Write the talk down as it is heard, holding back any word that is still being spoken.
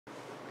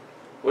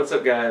What's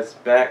up, guys?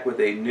 Back with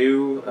a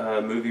new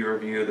movie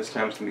review. This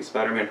time it's going to be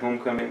Spider-Man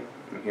Homecoming.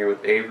 I'm here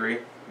with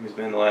Avery, who's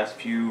been in the last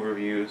few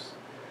reviews.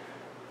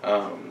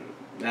 Now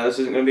this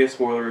isn't going to be a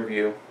spoiler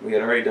review. We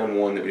had already done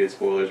one that we did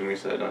spoilers and we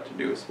decided not to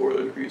do a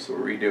spoiler review, so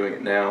we're redoing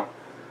it now.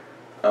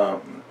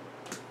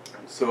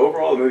 So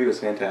overall the movie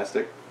was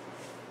fantastic,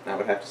 I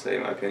would have to say,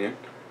 in my opinion.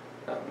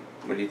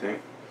 What do you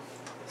think?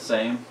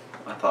 Same.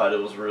 I thought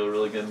it was a really,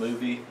 really good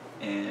movie,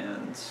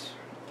 and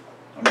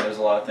I mean, there's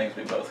a lot of things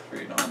we both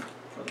agreed on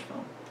for the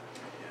film.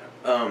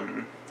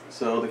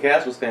 So the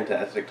cast was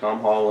fantastic.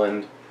 Tom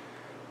Holland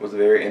was a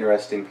very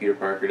interesting Peter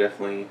Parker.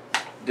 Definitely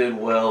did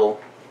well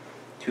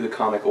to the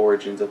comic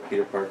origins of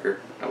Peter Parker,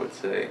 I would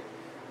say.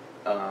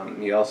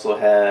 You also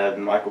had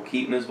Michael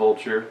Keaton as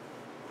Vulture,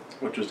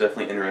 which was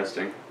definitely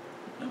interesting.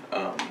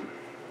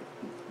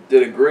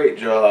 Did a great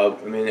job.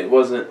 I mean, it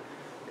wasn't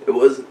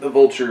the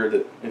Vulture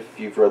that, if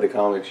you've read the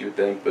comics, you would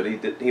think, but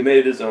he made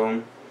it his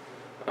own,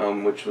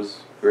 which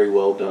was very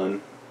well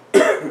done.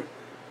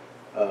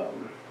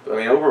 I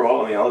mean,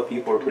 overall, all the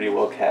people were pretty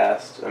well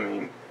cast. I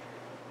mean,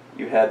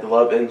 you had the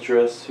love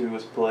interest, who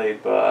was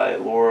played by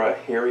Laura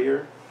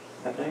Harrier,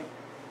 I think,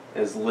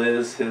 as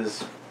Liz,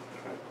 his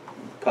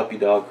puppy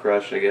dog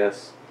crush, I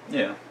guess.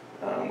 Yeah.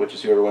 Which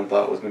is who everyone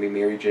thought was going to be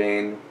Mary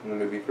Jane when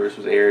the movie first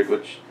was aired,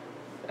 which,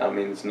 I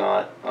mean, it's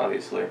not,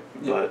 obviously.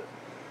 Yeah.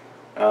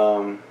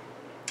 But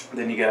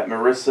then you got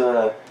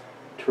Marissa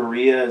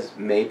Torria as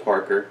May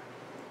Parker,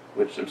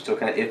 which I'm still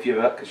kind of iffy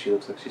about because she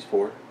looks like she's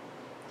 4.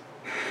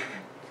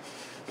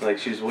 Like,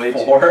 she's way too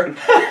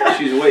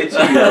she's way too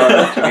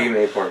young to be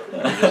May Parker.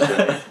 I'm just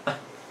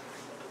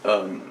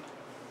saying.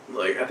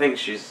 Like, I think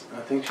she's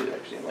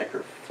actually in like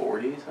her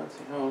 40s. Let's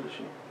see, how old is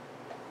she?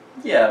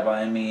 Yeah, but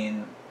I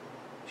mean,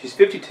 she's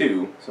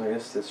 52, so I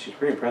guess she's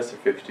pretty impressive.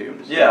 52.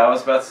 I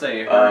was about to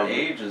say her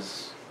age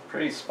is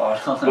pretty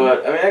spot on.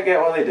 But I mean, I get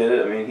why they did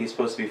it. I mean, he's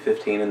supposed to be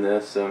 15 in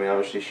this, so I mean,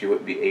 obviously she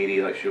wouldn't be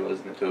 80 like she was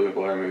in the Tobey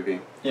Maguire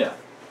movie. Yeah.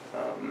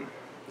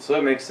 So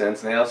it makes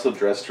sense, and they also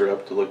dressed her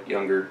up to look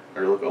younger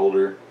or look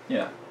older.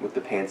 Yeah. With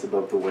the pants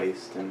above the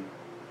waist and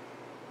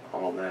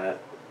all that.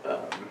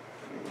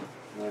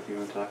 What do you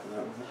want to talk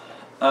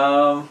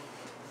about?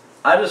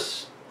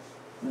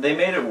 They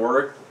made it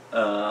work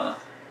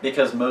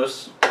because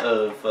most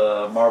of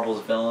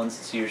Marvel's villains,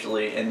 it's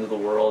usually end of the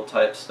world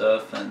type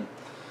stuff, and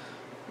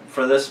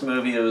for this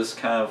movie it was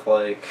kind of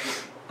like,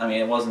 I mean,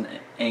 it wasn't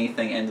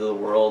anything end of the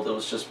world, it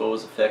was just what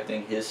was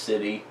affecting his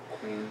city.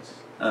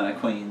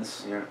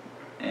 Queens. Yeah.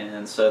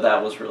 And so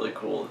that was really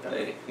cool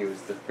that he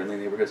was the friendly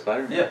neighborhood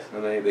Spider-Man. Yeah.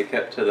 So they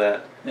kept to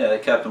that. Yeah, they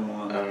kept him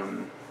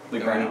on the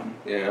ground.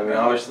 Yeah, I mean,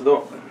 obviously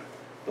the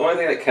only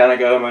thing that kind of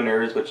got on my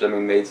nerves, which I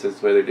mean made sense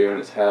the way they're doing,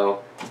 is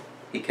how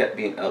he kept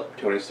being up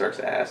Tony Stark's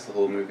ass the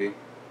whole movie.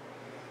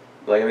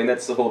 Like, I mean,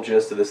 that's the whole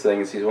gist of this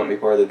thing, is he's wanting to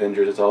be part of the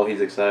Avengers. It's all he's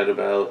excited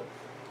about.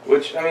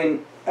 Which, I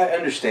mean, I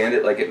understand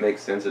it. Like, it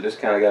makes sense. It just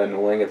kind of got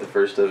annoying at the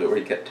first of it, where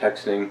he kept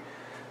texting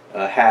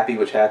Happy,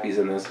 which Happy's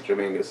in this, which I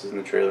mean I guess is in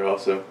the trailer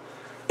also.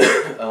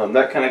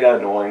 That kind of got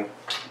annoying.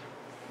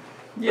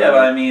 Yeah, but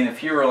I mean,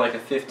 if you were like a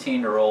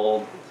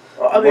 15-year-old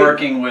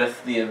working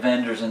with the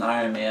Avengers and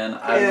Iron Man,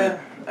 I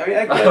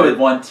would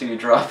want to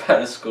drop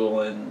out of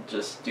school and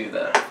just do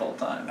that full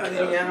time. I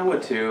mean, I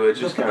would too. It's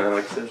just kind of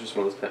like, it's just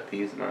one of those pet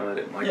peeves, and I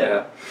didn't like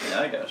that. Yeah,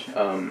 I got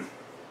you.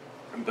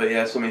 But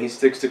yeah, so I mean, he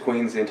sticks to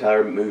Queens the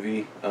entire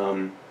movie.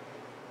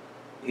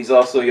 You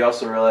also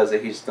realize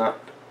that he's not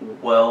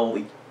well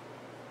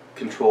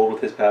controlled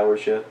with his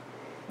powers yet.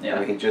 Yeah. I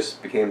mean, he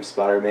just became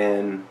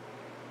Spider-Man.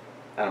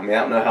 I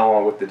don't know how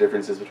long, what the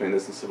difference is between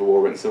this and Civil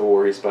War, but in Civil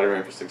War he's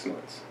Spider-Man for 6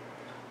 months.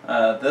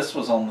 This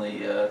was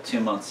only 2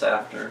 months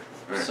after.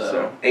 Right,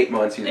 so 8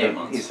 months.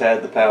 He's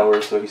had the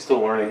powers, so he's still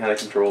learning how to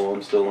control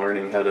them, still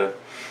learning how to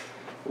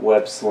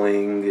web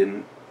sling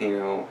and, you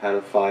know, how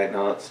to fight and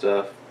all that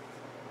stuff.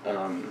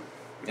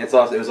 It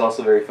was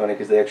also very funny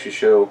because they actually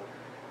show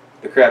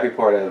the crappy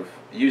part of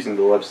using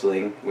the web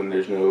sling when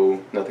there's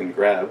nothing to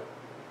grab.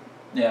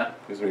 Yeah.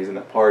 Because when he's in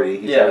that party,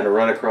 he's having to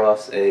run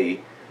across a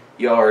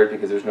yard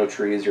because there's no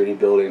trees or any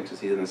buildings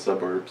because he's in the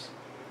suburbs.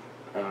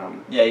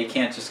 Yeah, you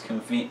can't just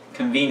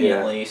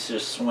conveniently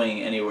just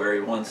swing anywhere he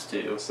wants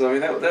to. So I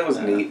mean that was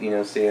neat, you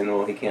know, seeing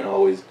he can't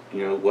always,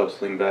 you know, web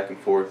sling back and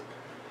forth.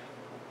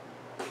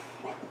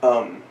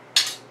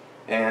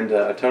 And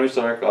Tony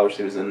Stark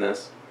obviously was in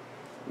this.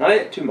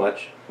 Not too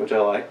much, which I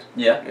liked.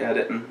 Yeah. I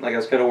didn't like. I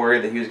was kind of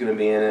worried that he was going to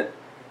be in it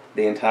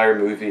the entire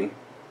movie,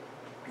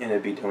 and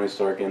it'd be Tony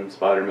Stark and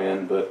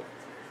Spider-Man, but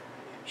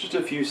just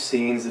a few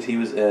scenes that he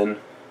was in.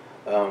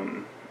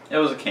 It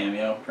was a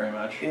cameo, pretty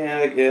much.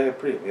 Yeah.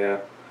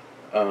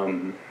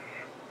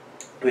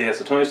 But yeah,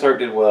 so Tony Stark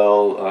did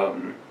well.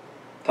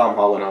 Tom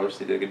Holland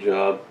obviously did a good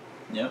job.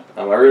 Yep.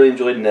 I really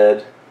enjoyed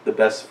Ned, the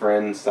best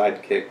friend,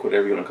 sidekick,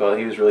 whatever you want to call it.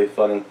 He was really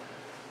funny.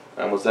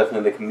 Was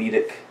definitely the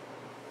comedic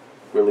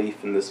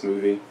relief in this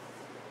movie.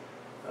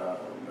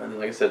 And then,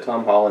 like I said,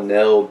 Tom Holland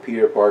nailed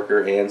Peter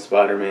Parker and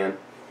Spider-Man,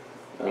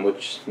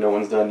 which no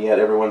one's done yet.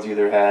 Everyone's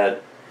either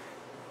had,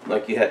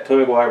 like, you had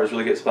Tobey Maguire was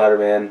really good at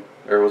Spider-Man,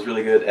 or was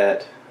really good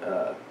at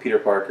Peter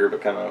Parker,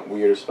 but kind of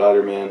weird as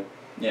Spider-Man.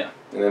 Yeah.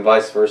 And then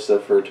vice versa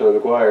for Tobey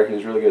Maguire. He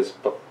was really good as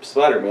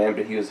Spider-Man,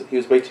 but he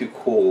was way too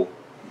cool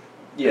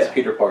as Yeah.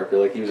 Peter Parker.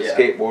 Like, he was a Yeah.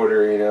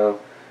 skateboarder, you know,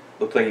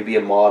 looked like he'd be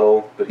a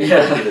model, but he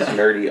was like this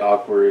nerdy,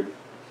 awkward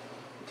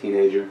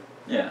teenager.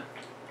 Yeah.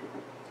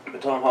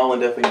 But Tom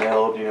Holland definitely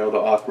nailed, you know, the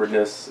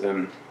awkwardness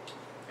and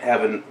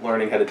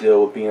learning how to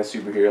deal with being a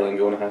superhero and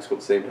going to high school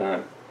at the same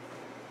time.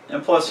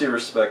 And plus, you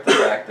respect the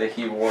fact that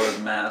he wore the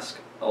mask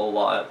a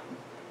lot.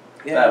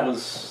 Yeah. That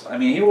was, I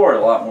mean, he wore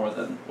it a lot more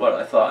than what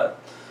I thought.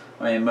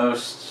 I mean,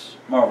 most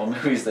Marvel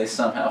movies, they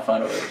somehow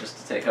find a way just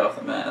to take off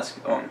the mask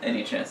on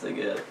any chance they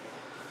get.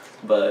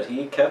 But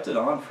he kept it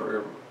on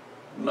for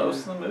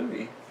most of the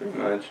movie. Pretty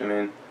much. I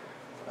mean,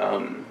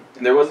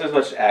 there wasn't as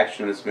much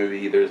action in this movie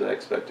either as I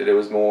expected. It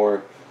was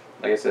more,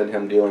 like I said,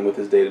 him dealing with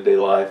his day-to-day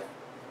life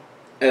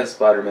as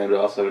Spider-Man, but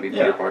also to be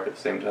Peter Parker at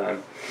the same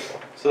time.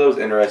 So that was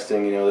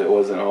interesting, you know, that it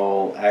wasn't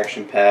all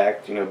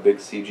action-packed, you know, big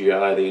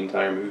CGI the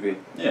entire movie.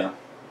 Yeah.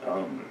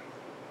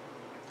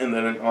 And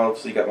then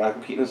obviously you got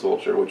Michael Keaton as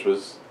Vulture, which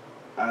was,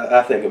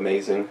 I think,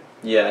 amazing.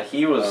 Yeah,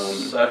 he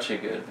was such a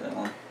good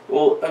villain.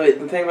 Well, I mean,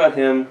 the thing about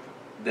him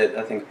that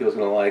I think people's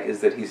going to like is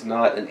that he's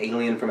not an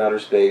alien from outer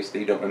space that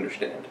you don't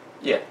understand.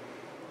 Yeah.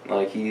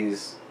 Like,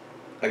 he's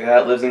a guy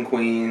that lives in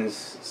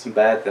Queens, I'm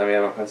not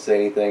going to say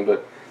anything,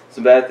 but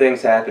some bad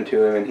things happen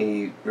to him and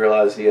he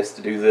realizes he has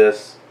to do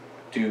this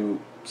to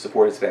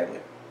support his family.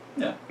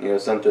 Yeah. You know,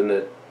 something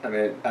that, I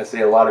mean, I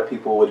say a lot of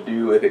people would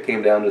do if it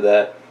came down to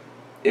that,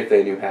 if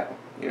they knew how.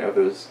 You know, if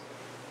it was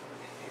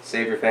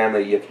save your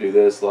family, you have to do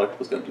this, a lot of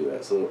people's going to do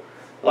that. So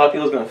a lot of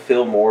people's going to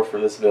feel more for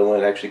this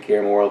villain, actually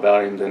care more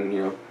about him than,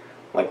 you know,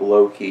 like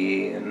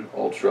Loki and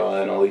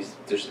Ultra and all these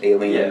just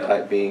alien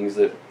type beings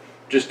that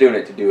just doing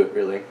it to do it,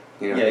 really.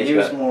 You know, yeah, he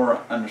was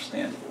more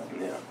understandable.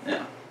 Yeah.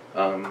 Yeah.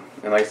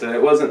 And like I said,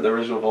 it wasn't the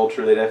original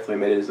Vulture. They definitely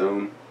made his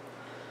own.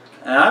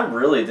 And I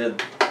really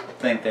did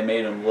think they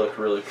made him look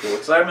really cool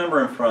because I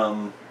remember him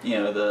from, you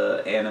know,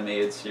 the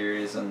animated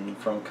series and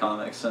from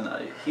comics, and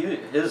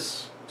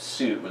his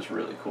suit was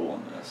really cool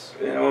in this.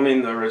 Yeah, well, I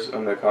mean,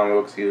 in the comic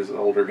books, he was an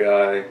older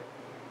guy,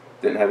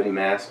 didn't have any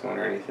mask on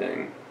or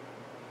anything.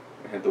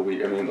 He had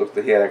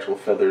he had actual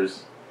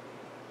feathers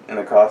in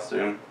the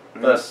costume.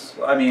 But,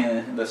 I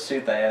mean, the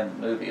suit they had in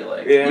the movie,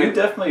 like, you'd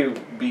definitely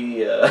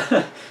be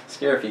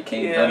scared if he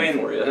came down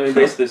for you. I mean,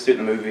 basically, the suit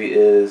in the movie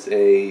is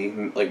a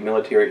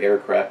military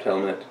aircraft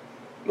helmet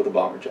with a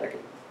bomber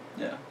jacket.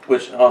 Yeah.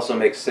 Which also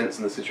makes sense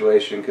in the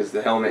situation because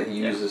the helmet he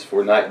uses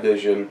for night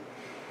vision,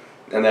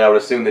 and then I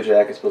would assume the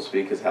jacket's supposed to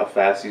be because how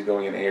fast he's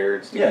going in air,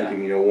 it's to keep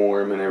him, you know,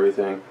 warm and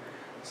everything.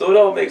 So it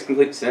all makes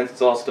complete sense.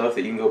 It's all stuff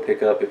that you can go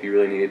pick up if you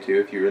really needed to,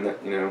 if you're in that,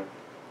 you know.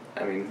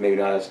 I mean, maybe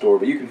not at a store,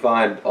 but you can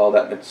find all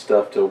that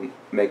stuff to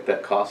make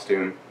that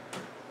costume.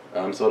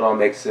 So it all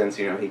makes sense,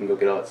 you know, he can go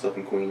get all that stuff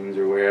in Queens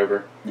or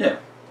wherever. Yeah.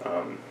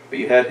 But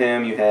you had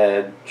him, you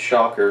had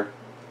Shocker,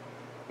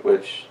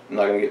 which I'm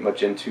not going to get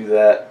much into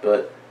that,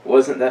 but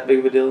wasn't that big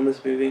of a deal in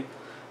this movie.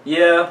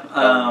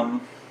 Yeah,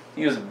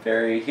 he was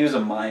a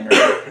minor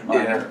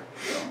villain.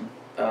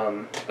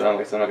 But like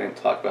I said, I'm not going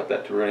to talk about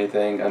that to ruin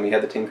anything. He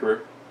had the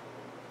Tinkerer.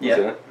 Yeah.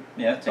 In it.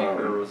 Yeah,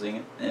 Tinkerer was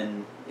in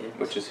it.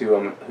 Which is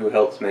who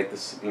helps make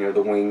this, you know,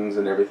 the wings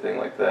and everything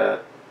like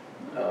that.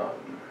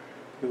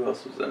 Who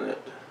else was in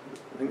it?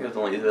 I think there's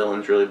only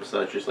villains really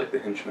besides just like the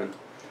henchmen.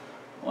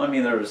 Well, I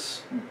mean, there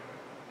was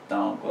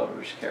Donald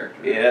Glover's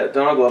character. Yeah,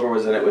 Donald Glover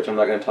was in it, which I'm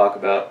not going to talk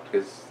about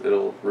because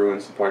it'll ruin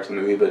some parts of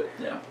the movie. But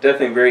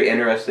definitely very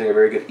interesting, a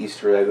very good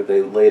Easter egg that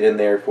they laid in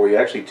there for you.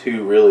 Actually,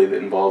 two really that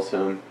involves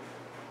him.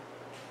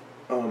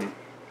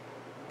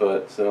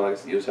 But so I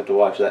guess you just have to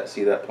watch that,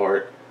 see that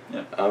part.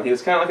 Yeah. He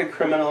was kind of like a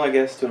criminal, I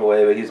guess, in a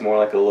way, but he's more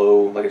like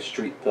a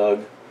street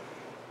thug.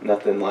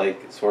 Nothing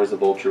like as far as the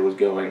Vulture was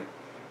going.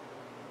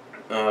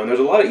 There's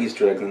a lot of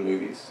Easter eggs in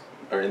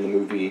the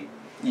movie.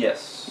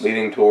 Yes.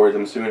 Leading towards,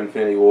 I'm assuming,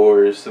 Infinity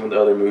Wars, some of the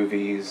other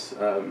movies,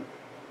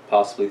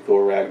 possibly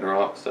Thor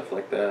Ragnarok, stuff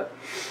like that.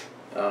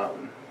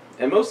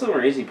 And most of them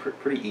are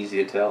pretty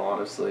easy to tell,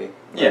 honestly.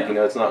 Yeah. You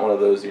know, it's not one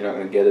of those you're not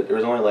going to get it. There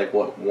was only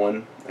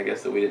one, I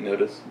guess, that we didn't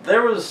notice.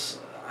 There was,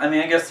 I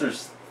guess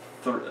there's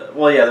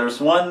there's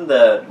one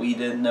that we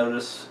didn't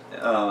notice.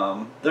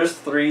 There's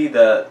three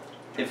that,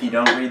 if you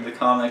don't read the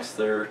comics,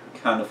 they're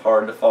kind of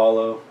hard to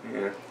follow.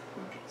 Yeah.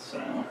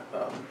 So.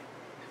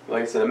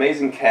 Like I said,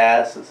 amazing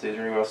cast. Let's see, is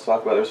there anyone else to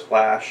talk about? There's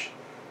Flash.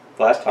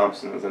 Flash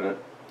Thompson was in it.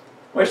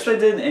 Which they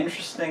did an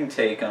interesting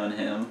take on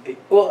him.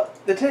 Well,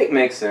 the take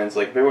makes sense.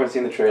 Like, if everyone's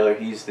seen the trailer,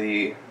 he's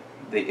the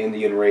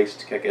Indian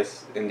race, I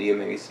guess, Indian,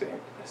 maybe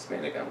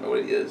Hispanic, I don't know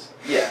what he is.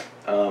 Yeah.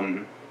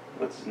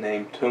 What's his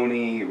name?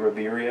 Tony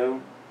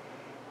Ribeiro.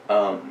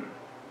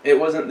 It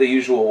wasn't the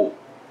usual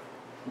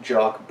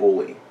jock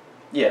bully.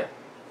 Yeah.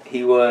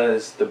 He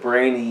was the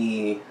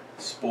brainy,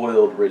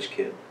 spoiled rich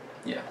kid.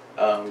 Yeah.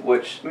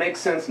 Which makes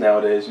sense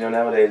nowadays. You know,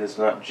 nowadays it's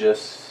not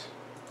just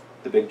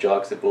the big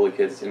jocks that bully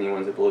kids, it's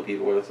anyone that bully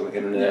people, whether it's on the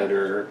internet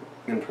or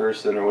in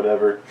person or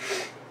whatever.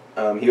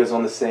 He was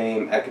on the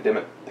same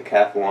academic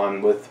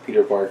decathlon with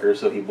Peter Parker,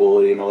 so he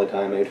bullied him all the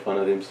time, made fun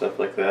of him, stuff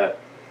like that.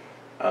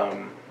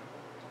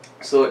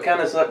 So it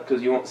kind of sucked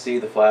because you won't see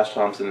the Flash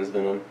Thompson as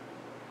Venom.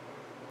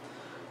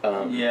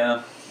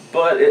 Yeah.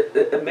 But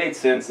it made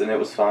sense and it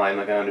was fine.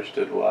 Like I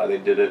understood why they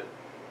did it.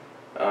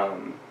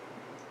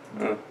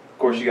 Of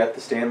course, you got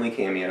the Stan Lee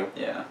cameo.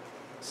 Yeah.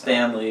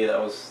 Stan Lee, that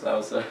was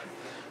a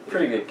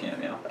pretty good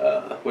cameo.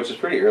 Which is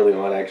pretty early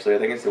on, actually. I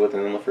think it's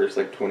within the first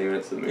like 20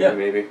 minutes of the movie,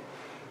 maybe.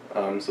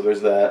 So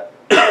there's that,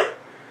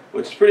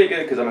 which is pretty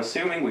good because I'm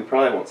assuming we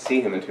probably won't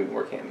see him in 2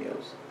 more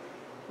cameos.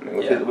 I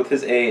mean, with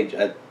his age,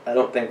 I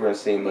don't think we're gonna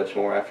see him much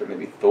more after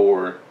maybe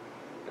Thor,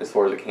 as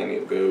far as a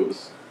cameo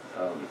goes.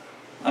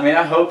 I mean,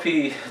 I hope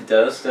he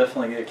does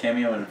definitely get a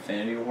cameo in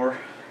Infinity War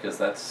because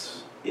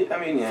that's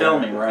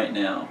filming right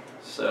now.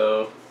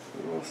 So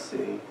we'll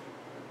see.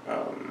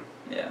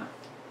 Yeah.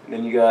 And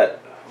then you got,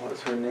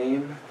 what's her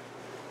name?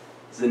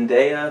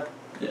 Zendaya,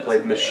 who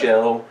played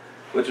Michelle,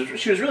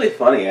 she was really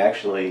funny,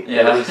 actually.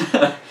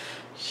 Yeah.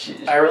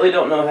 I really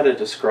don't know how to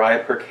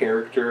describe her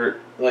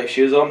character. Like,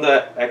 she was on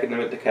that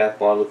academic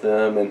decathlon with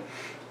them, and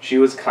she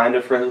was kind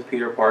of friends with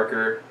Peter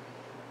Parker,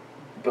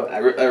 but I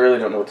really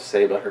don't know what to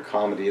say about her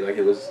comedy. Like,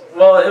 it was...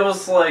 Well, it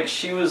was like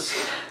she was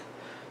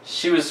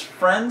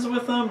friends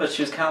with him, but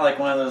she was kind of like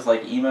one of those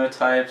like emo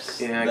types.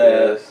 Yeah, I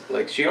guess.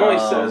 Like she only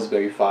says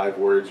maybe 5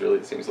 words. Really,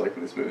 it seems like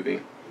in this movie.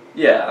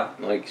 Yeah.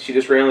 Like she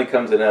just randomly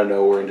comes in out of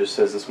nowhere and just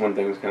says this one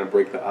thing that's kind of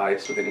break the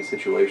ice with any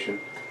situation.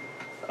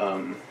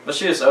 But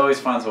she just always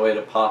finds a way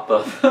to pop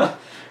up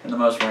in the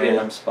most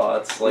random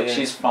spots. Like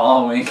she's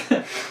following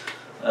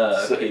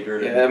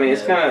Peter. Yeah, I mean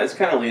it's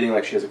kind of leading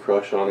like she has a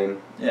crush on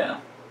him. Yeah.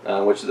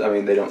 Which I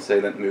mean they don't say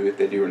that in the movie if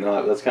they do or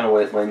not. But that's kind of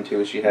what it led to.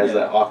 Is she has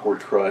that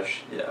awkward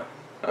crush. Yeah.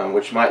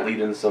 Which might lead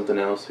into something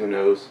else, who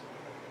knows.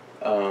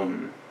 But I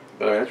mean,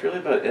 that's really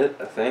about it,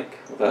 I think,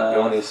 without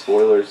going any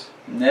spoilers.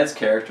 Ned's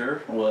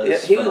character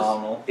was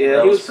phenomenal. He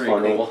was pretty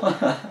funny.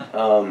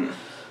 Cool.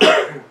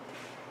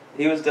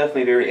 He was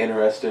definitely very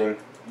interesting.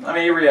 I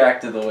mean, he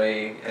reacted the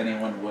way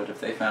anyone would if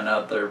they found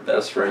out they're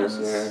best friends.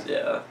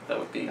 Yeah, that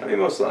would be... I mean,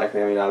 most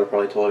likely. I mean, I would have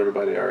probably told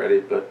everybody already,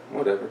 but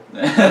whatever.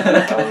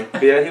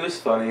 But yeah, he was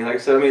funny. Like I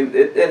said, I mean,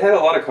 it had a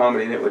lot of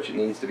comedy in it, which it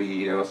needs to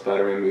be, a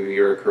Spider-Man movie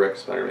or a correct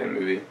Spider-Man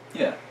movie.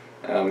 Yeah.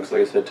 Because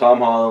like I said, Tom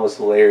Holland was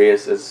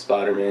hilarious as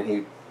Spider-Man.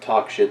 He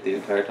talked shit the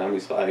entire time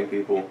he's fighting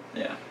people.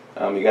 Yeah.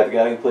 You got the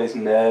guy who plays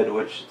Ned,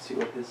 which, let's see,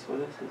 what is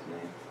his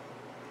name?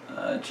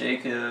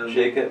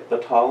 Jacob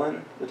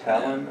Batalon,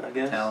 I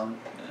guess. Batalon,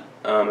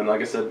 and like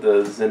I said,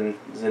 the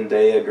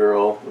Zendaya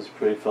girl was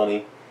pretty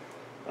funny.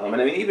 And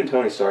I mean, even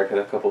Tony Stark had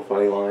a couple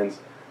funny lines.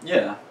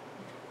 Yeah.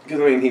 Because,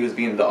 I mean, he was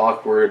being the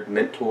awkward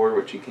mentor,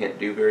 which he can't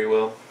do very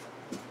well.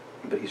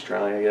 But he's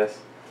trying, I guess.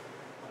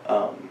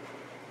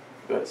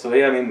 But, so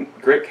yeah, I mean,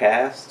 great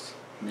cast.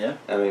 Yeah.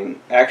 I mean,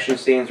 action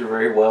scenes were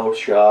very well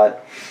shot.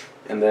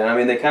 And then, I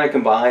mean, they kind of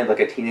combined like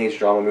a teenage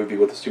drama movie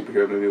with a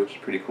superhero movie, which is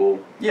pretty cool.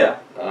 Yeah.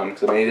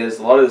 Because, I mean, a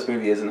lot of this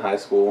movie is in high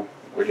school.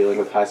 We're dealing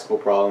with high school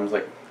problems,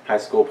 like high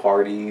school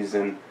parties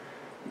and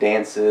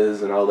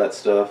dances and all that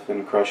stuff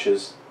and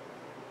crushes.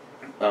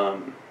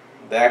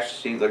 The action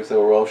scenes, like I said,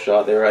 were well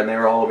shot there, and they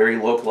were all very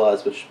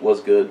localized, which was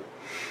good.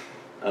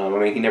 I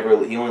mean,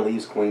 he only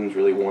leaves Queens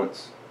really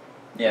once.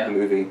 Yeah. In the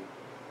movie,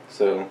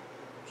 so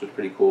which was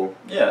pretty cool.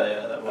 Yeah,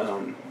 that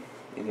was.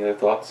 Any other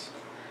thoughts?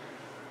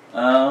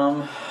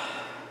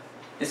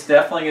 It's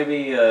definitely gonna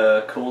be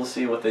cool to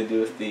see what they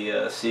do with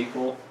the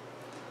sequel.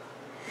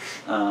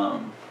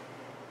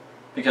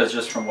 Because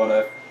just from what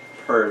I've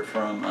heard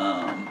from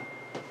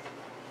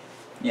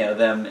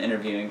them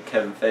interviewing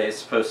Kevin Feige, it's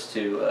supposed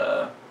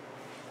to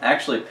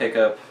actually pick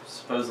up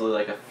supposedly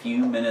like a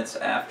few minutes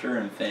after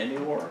Infinity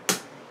War.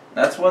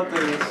 That's what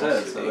they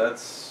said. So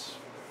that's.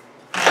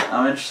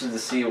 I'm interested to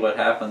see what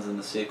happens in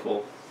the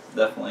sequel.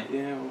 Definitely.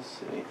 Yeah, we'll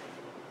see.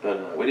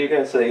 But what do you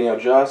guys say?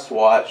 Joss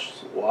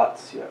Watts,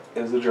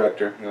 is the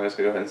director. I was going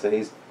to go ahead and say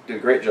he did a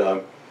great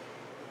job.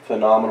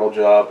 Phenomenal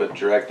job at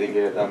directing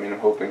it. I mean, I'm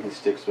hoping he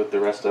sticks with the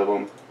rest of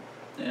them.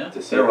 Yeah.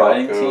 To see their how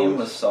writing it goes. team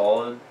was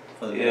solid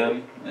for the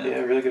movie. Yeah,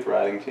 really good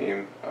writing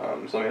team.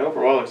 So, I mean,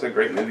 overall, it's a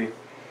great movie.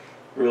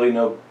 Really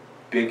no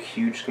big,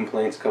 huge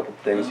complaints. A couple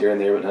things here and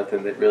there, but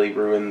nothing that really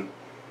ruined,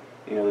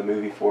 the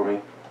movie for me.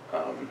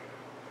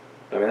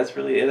 I mean, that's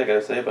really it I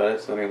gotta say about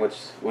it. So, I mean, what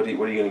are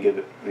you gonna give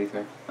it? What do you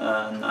think?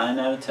 9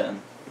 out of 10.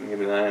 I'm gonna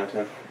give it a 9 out of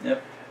 10.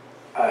 Yep.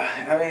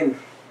 I mean,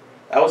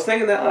 I was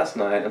thinking that last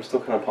night. I'm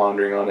still kind of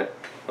pondering on it.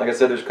 Like I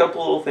said, there's a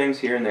couple little things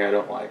here and there I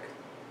don't like,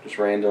 just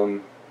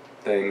random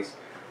things.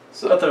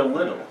 So, But they're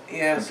little.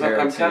 Yeah, so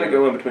I'm kind of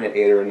going between an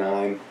 8 or a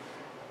 9.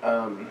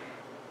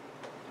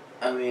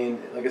 I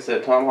mean, like I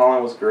said, Tom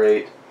Holland was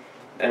great.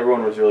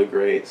 Everyone was really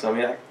great. So I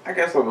mean, I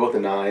guess I'll go with a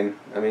 9.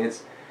 I mean,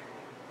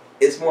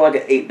 it's more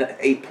like an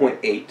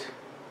 8.8.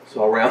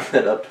 So I'll round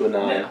that up to a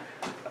 9.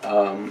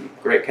 Yeah.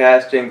 Great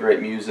casting,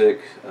 great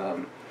music.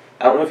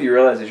 I don't know if you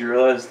realize. Did you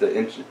realize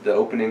the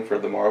opening for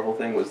the Marvel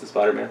thing was the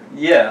Spider-Man?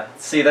 Yeah.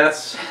 See,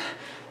 that's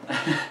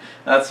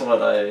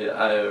what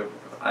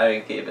I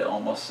gave it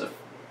almost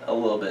a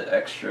little bit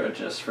extra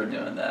just for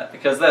doing that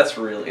because that's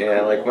really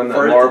cool. Like when the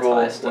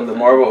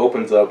Marvel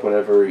opens up,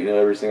 whenever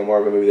every single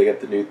Marvel movie they get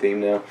the new theme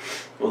now.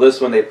 Well,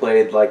 this one they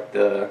played like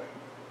the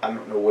I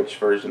don't know which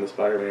version of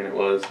Spider-Man it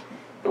was,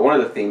 but one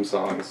of the theme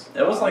songs.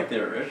 It was like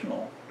the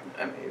original.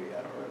 Maybe,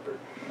 I don't remember.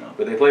 No.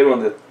 But they played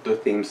one of the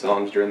theme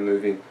songs during the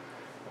movie.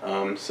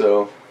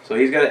 So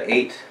he's got an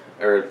 8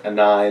 or a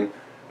 9.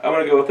 I'm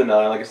gonna go with a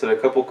 9. Like I said, a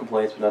couple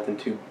complaints, but nothing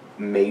too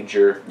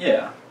major.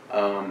 Yeah.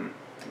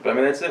 But I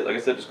mean, that's it. Like I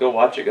said, just go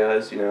watch it,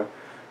 guys. You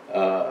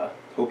know.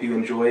 Hope you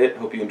enjoy it.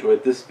 Hope you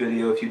enjoyed this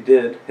video. If you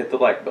did, hit the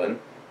like button.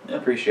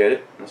 Yep. Appreciate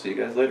it. I'll see you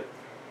guys later.